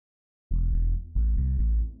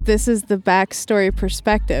This is the backstory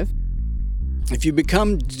perspective. If you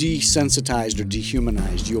become desensitized or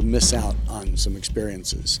dehumanized, you'll miss out on some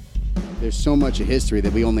experiences. There's so much of history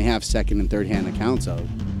that we only have second and third hand accounts of.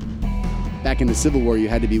 Back in the Civil War, you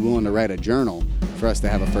had to be willing to write a journal for us to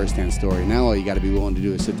have a first-hand story. Now all you got to be willing to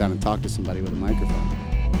do is sit down and talk to somebody with a microphone.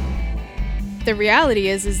 The reality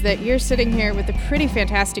is that you're sitting here with a pretty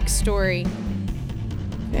fantastic story.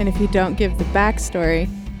 And if you don't give the backstory,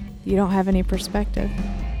 you don't have any perspective.